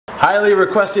Highly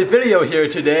requested video here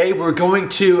today. We're going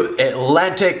to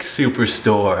Atlantic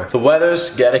Superstore. The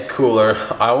weather's getting cooler.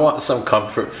 I want some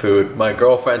comfort food. My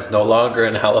girlfriend's no longer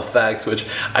in Halifax, which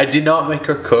I did not make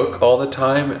her cook all the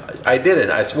time. I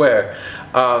didn't, I swear.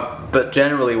 But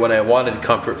generally when I wanted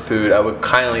comfort food, I would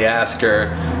kindly ask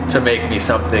her to make me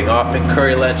something, often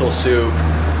curry lentil soup.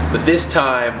 But this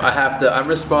time I'm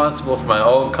responsible for my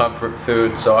own comfort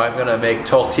food, so I'm gonna make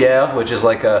tourtière, which is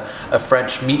like a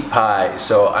French meat pie.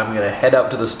 So I'm gonna head out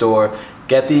to the store,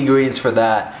 get the ingredients for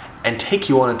that, and take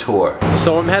you on a tour.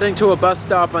 So I'm heading to a bus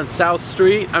stop on South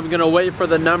Street. I'm gonna wait for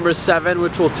the number 7,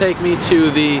 which will take me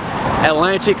to the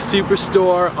Atlantic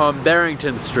Superstore on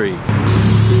Barrington Street.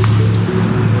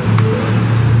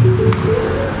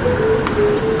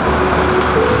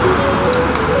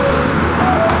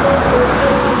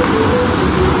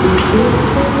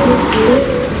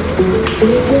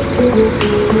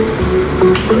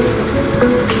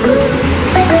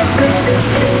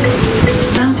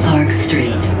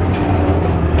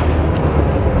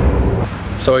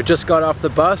 So I just got off the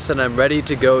bus and I'm ready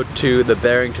to go to the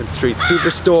Barrington Street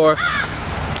Superstore.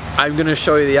 I'm gonna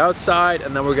show you the outside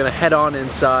and then we're gonna head on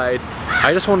inside.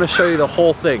 I just want to show you the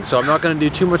whole thing, so I'm not gonna do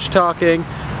too much talking.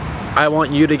 I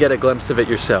want you to get a glimpse of it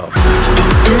yourself.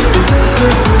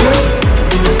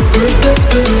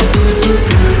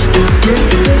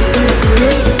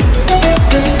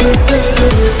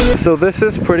 So this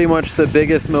is pretty much the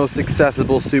biggest, most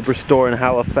accessible superstore in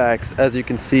Halifax. As you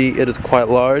can see, it is quite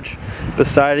large.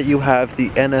 Beside it you have the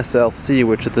NSLC,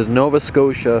 which is the Nova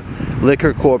Scotia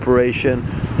Liquor Corporation.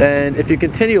 And if you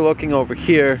continue looking over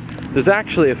here, there's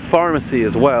actually a pharmacy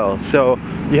as well. So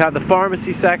you have the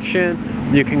pharmacy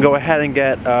section, you can go ahead and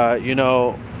get, you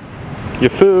know,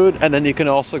 your food, and then you can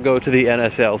also go to the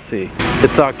NSLC.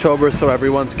 It's October, so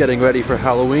everyone's getting ready for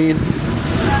Halloween.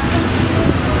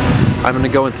 I'm gonna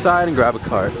go inside and grab a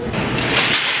cart.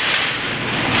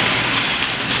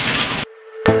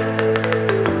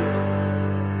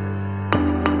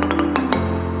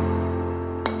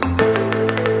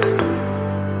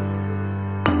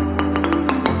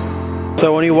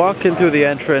 So when you walk in through the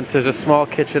entrance, there's a small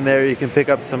kitchen there. You can pick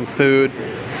up some food,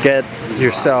 get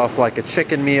yourself like a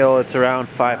chicken meal. It's around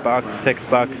 $5,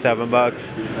 $6,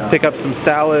 $7. Pick up some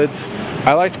salads.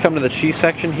 I like to come to the cheese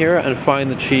section here and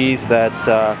find the cheese that's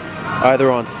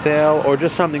either on sale or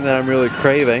just something that I'm really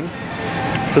craving.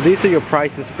 So these are your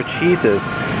prices for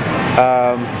cheeses.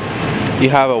 You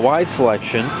have a wide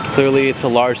selection. Clearly it's a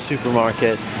large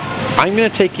supermarket. I'm going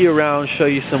to take you around, show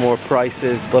you some more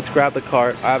prices. Let's grab the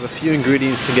cart. I have a few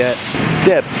ingredients to get.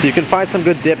 Dips. You can find some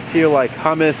good dips here like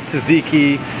hummus,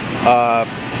 tzatziki.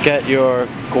 Get your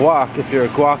guac if you're a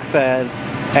guac fan.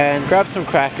 And grab some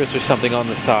crackers or something on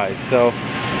the side. So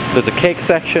there's a cake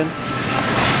section.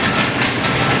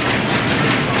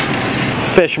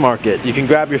 Fish market. You can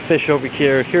grab your fish over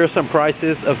here. Here are some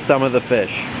prices of some of the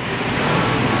fish.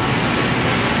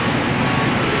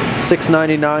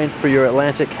 $6.99 for your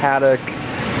Atlantic haddock,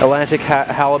 Atlantic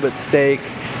halibut steak,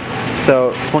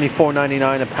 so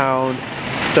 $24.99 a pound.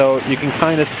 So you can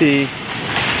kind of see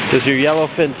there's your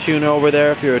yellowfin tuna over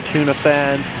there if you're a tuna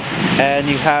fan, and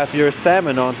you have your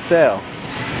salmon on sale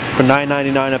for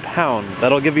 $9.99 a pound.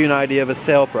 That'll give you an idea of a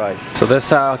sale price. So this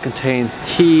aisle contains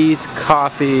teas,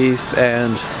 coffees,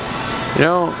 and you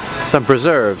know, some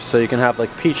preserves. So you can have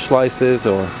like peach slices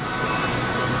or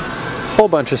whole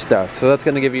bunch of stuff. So that's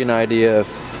going to give you an idea of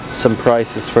some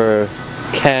prices for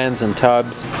cans and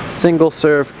tubs. Single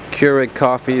serve Keurig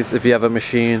coffees if you have a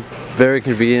machine. Very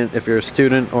convenient if you're a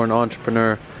student or an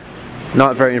entrepreneur.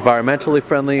 Not very environmentally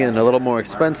friendly and a little more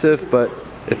expensive, but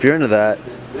if you're into that.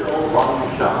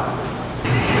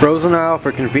 Frozen aisle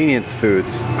for convenience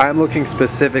foods. I'm looking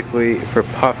specifically for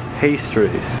puff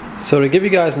pastries. So to give you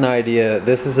guys an idea,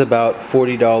 this is about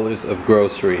 $40 of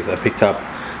groceries. I picked up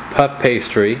puff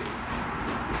pastry,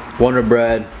 Wonder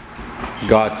Bread,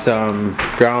 got some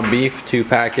ground beef, 2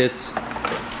 packets,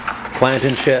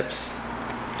 plantain chips,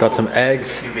 got some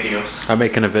eggs. Videos. I'm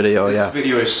making a video, yeah. This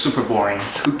video is super boring.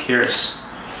 Who cares?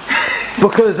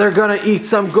 Because they're gonna eat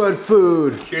some good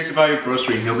food. Who cares about your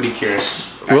grocery? Nobody cares.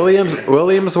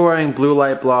 William's wearing blue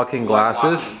light blocking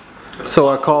glasses, so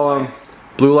I call him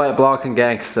blue light blocking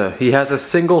gangsta. He has a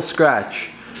single scratch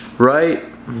right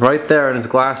there in his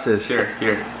glasses.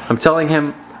 Here. I'm telling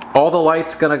him all the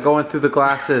light's gonna go in through the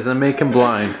glasses and make him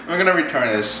blind. I'm gonna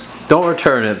return this. Don't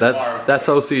return it. That's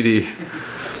OCD.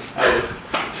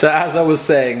 So as I was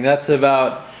saying, that's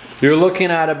about You're looking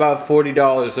at about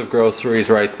 $40 of groceries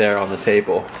right there on the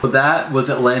table. So that was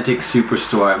Atlantic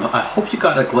Superstore. I hope you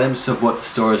got a glimpse of what the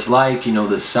store is like, you know,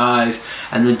 the size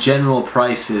and the general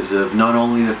prices of not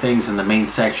only the things in the main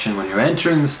section when you're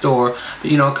entering the store, but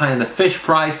you know, kind of the fish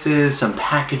prices, some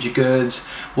packaged goods,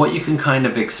 what you can kind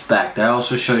of expect. I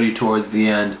also showed you towards the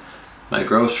end my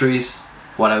groceries,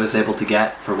 what I was able to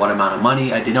get for what amount of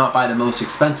money. I did not buy the most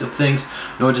expensive things,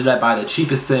 nor did I buy the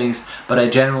cheapest things, but I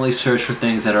generally search for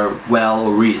things that are well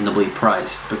or reasonably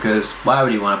priced, because why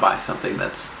would you want to buy something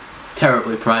that's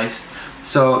terribly priced?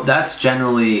 So that's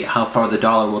generally how far the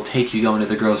dollar will take you going to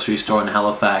the grocery store in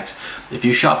Halifax. If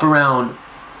you shop around,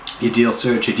 you deal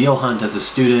search, you deal hunt as a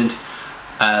student,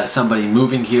 as somebody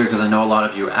moving here, because I know a lot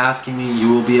of you are asking me,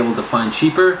 you will be able to find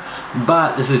cheaper,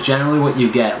 but this is generally what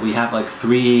you get. We have like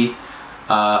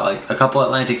a couple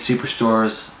Atlantic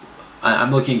Superstores.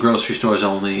 I'm looking at grocery stores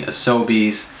only, a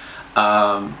Sobeys.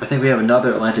 I think we have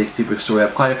another Atlantic Superstore. We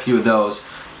have quite a few of those.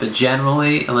 But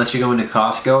generally, unless you're going to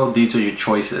Costco, these are your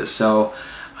choices. So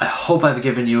I hope I've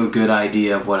given you a good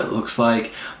idea of what it looks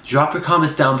like. Drop your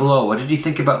comments down below. What did you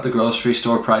think about the grocery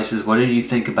store prices? What did you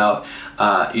think about,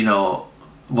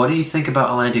 what do you think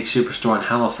about Atlantic Superstore in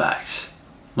Halifax?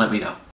 Let me know.